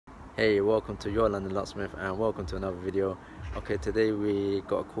Hey, welcome to your London Locksmith and welcome to another video. Okay, today we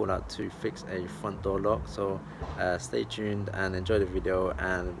got a call out to fix a front door lock, so stay tuned and enjoy the video,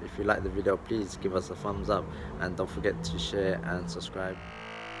 and if you like the video please give us a thumbs up and don't forget to share and subscribe.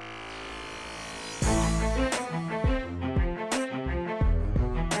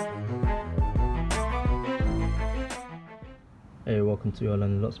 Hey, welcome to your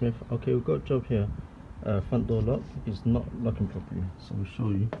London Locksmith. Okay, we've got a job here. Front door lock is not locking properly, so we'll show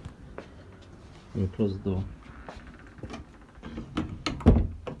you. We'll close the door.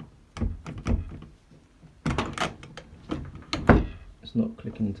 It's not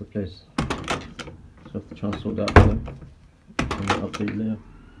clicking into place, so I have to try and sort that out and I'll update you later.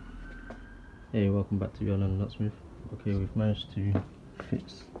 Hey, welcome back to your London Locksmith. Okay, we've managed to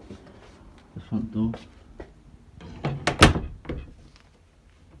fix the front door.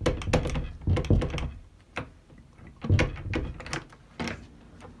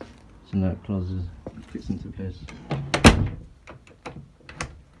 So now it closes, it fits into place.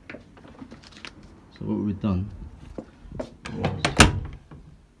 So what we've done was,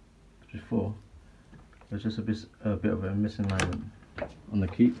 before, there's just a bit of a misalignment on the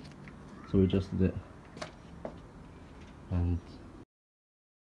key, so we adjusted it, and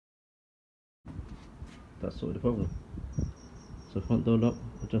that sorted the problem. So front door lock,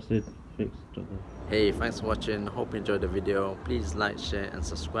 adjusted, fixed, adjusted. Hey, thanks for watching, hope you enjoyed the video. Please like, share and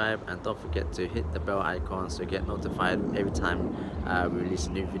subscribe, and don't forget to hit the bell icon so you get notified every time we release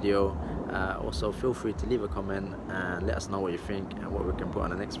a new video. Also feel free to leave a comment and let us know what you think and what we can put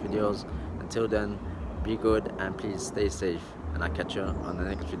on the next videos. Until then, be good and please stay safe, and I'll catch you on the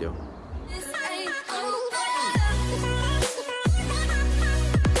next video.